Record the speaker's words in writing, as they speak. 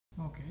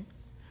Okay.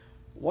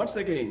 Once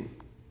again,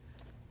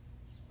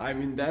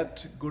 I'm in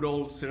that good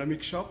old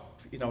ceramic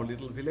shop in our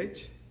little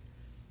village,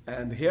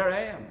 and here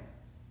I am.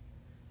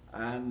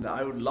 And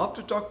I would love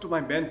to talk to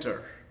my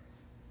mentor,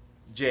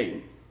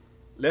 Jain.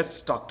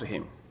 Let's talk to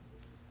him.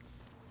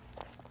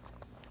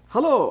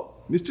 Hello,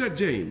 Mr.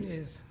 Jain.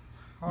 Yes.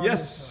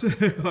 Yes,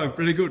 I'm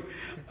pretty good.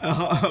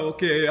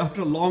 Okay,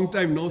 after a long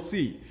time no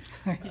see.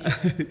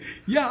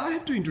 Yeah, I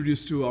have to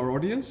introduce to our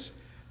audience.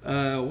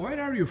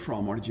 Where are you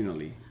from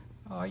originally?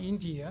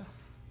 India,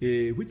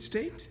 Which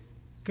state?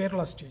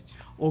 Kerala state.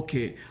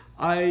 Okay,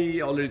 I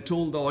already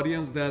told the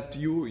audience that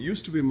you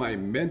used to be my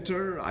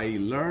mentor. I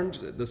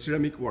learned the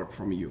ceramic work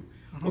from you.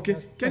 Okay,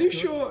 can you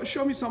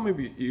show me some of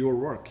your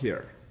work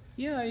here?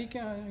 Yeah, you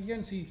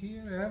can see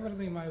here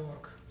everything my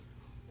work.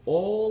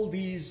 All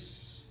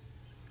these,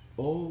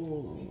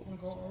 oh. You can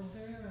go out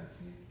there and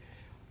see.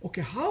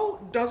 Okay, how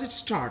does it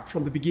start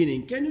from the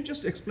beginning? Can you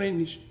just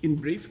explain in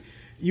brief?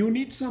 You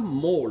need some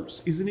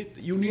molds, isn't it?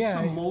 You need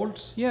some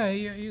molds? Yeah,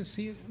 you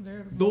see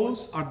there.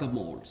 Those are the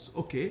molds,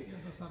 okay. Yeah,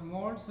 those are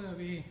molds.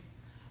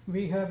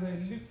 We have a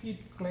liquid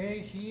clay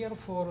here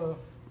for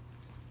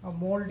a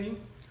molding.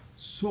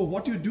 So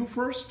what you do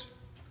first?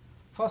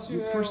 First we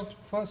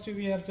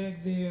have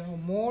take the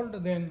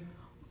mold, then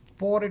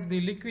pour it the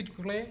liquid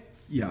clay.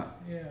 Yeah.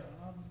 Yeah,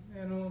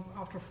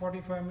 after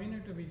 45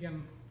 minutes we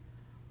can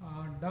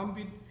dump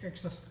it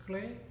excess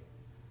clay,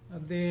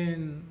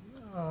 then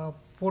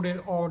put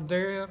it out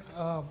there,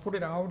 put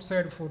it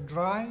outside for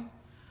dry.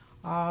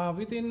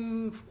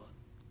 Within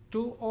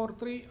 2 or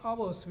 3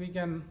 hours we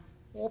can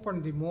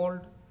open the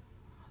mold,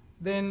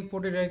 then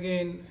put it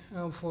again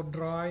for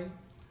dry.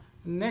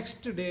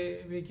 Next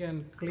day we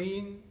can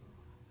clean,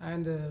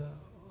 and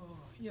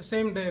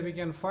same day we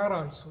can fire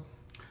also.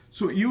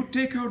 So you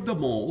take out the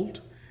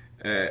mold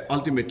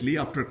ultimately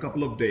after a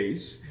couple of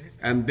days,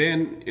 and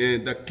then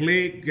the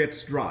clay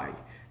gets dry.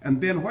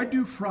 And then why do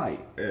you fry?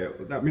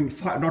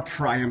 Not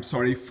fry, I'm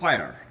sorry,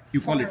 fire.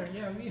 You call it.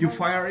 Yeah,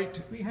 fire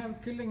it. We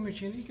have killing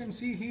machine. You can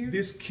see here.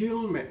 This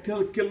kiln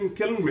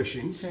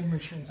machines.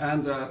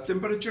 And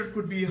temperature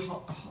could be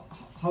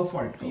how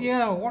far it goes?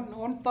 Yeah,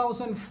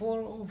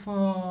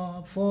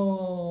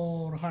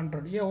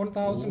 1,400. Yeah,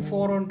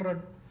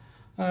 1,400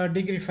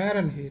 degree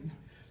Fahrenheit.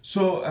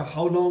 So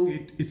how long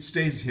it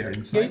stays here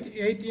inside?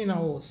 18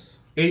 hours.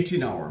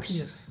 18 hours.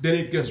 Yes. Then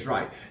it gets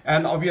dry.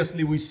 And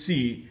obviously we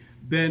see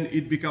then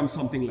it becomes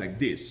something like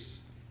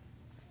this.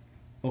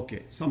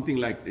 Okay, something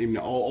like,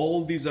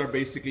 all these are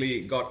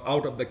basically got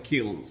out of the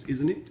kilns,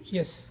 isn't it?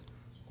 Yes.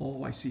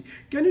 Oh, I see.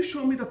 Can you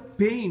show me the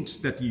paints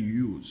that you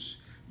use?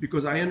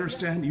 Because I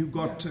understand you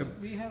got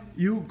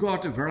you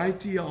got a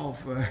variety of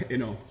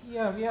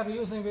Yeah, we are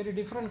using very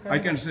different kind. I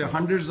can say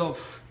hundreds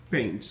of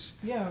paints.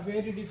 Yeah,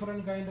 very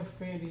different kind of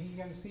paint. You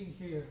can see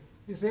here.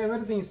 It's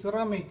everything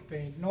ceramic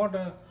paint, not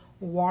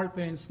wall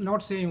paints.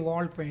 Not saying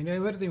wall paint.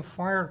 Everything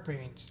fire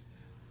paint.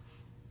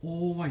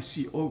 Oh, I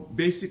see. Oh,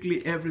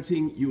 basically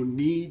everything you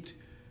need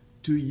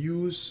to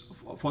use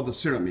for the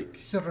ceramic.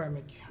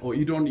 Ceramic. Oh,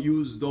 you don't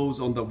use those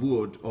on the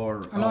wood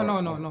or...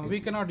 No. We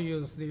cannot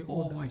use the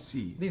wood. Oh, I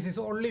see. This is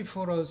only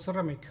for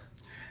ceramic.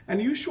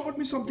 And you showed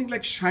me something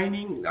like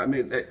shining,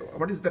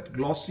 what is that,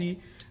 glossy,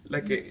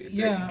 like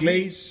a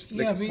glaze?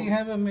 Yeah, we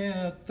have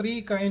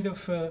 3 kind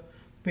of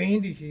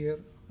paint here.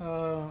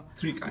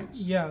 3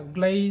 kinds? Yeah,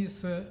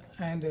 glaze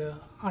and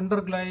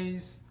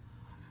underglaze.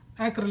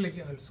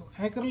 Acrylic also.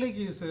 Acrylic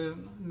is a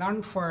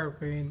non-fire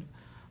paint.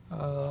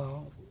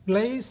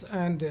 Glaze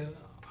and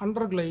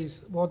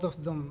underglaze, both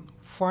of them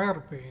fire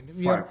paint.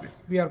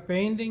 We are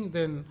painting,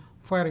 then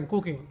firing,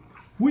 cooking.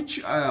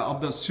 Which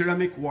of the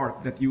ceramic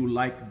work that you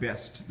like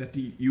best, that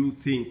you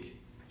think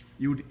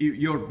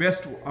your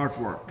best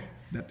artwork?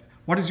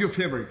 What is your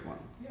favorite one?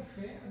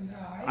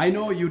 I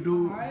know you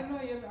do. I know.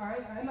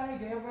 I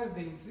like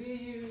everything.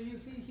 See, you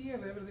see here,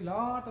 everything.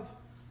 Lot of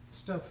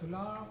stuff,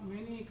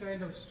 many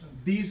kind of stuff.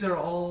 These are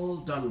all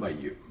done by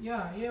you.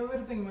 Yeah,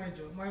 everything my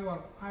job, my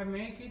work. I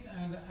make it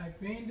and I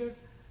paint it.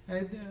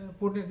 I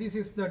put it. This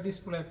is the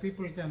display.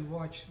 People can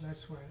watch.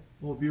 That's why.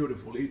 Oh,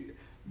 beautiful.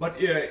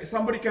 But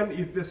somebody can,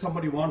 if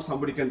somebody wants,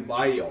 somebody can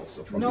buy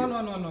also from you.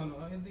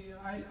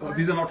 No.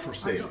 These are not for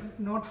sale.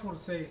 Not for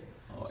sale.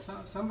 Oh,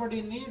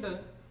 somebody need,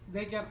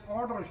 they can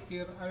order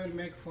here. I will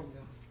make for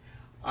them.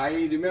 I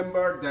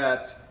remember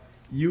that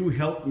you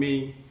helped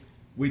me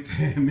with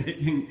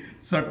making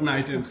certain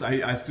items.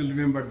 I still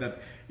remember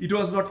that it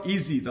was not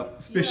easy,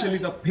 especially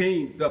the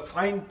paint, the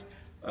fine,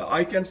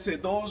 I can say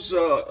those,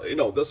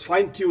 this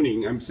fine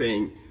tuning I'm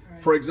saying.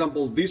 Right. For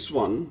example, this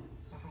one,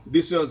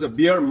 this was a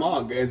beer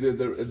mug, as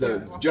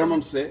the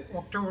Germans say.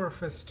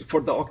 Oktoberfest. For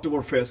the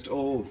Oktoberfest.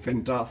 Oh,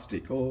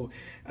 fantastic. Oh,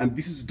 and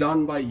this is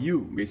done by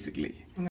you, basically.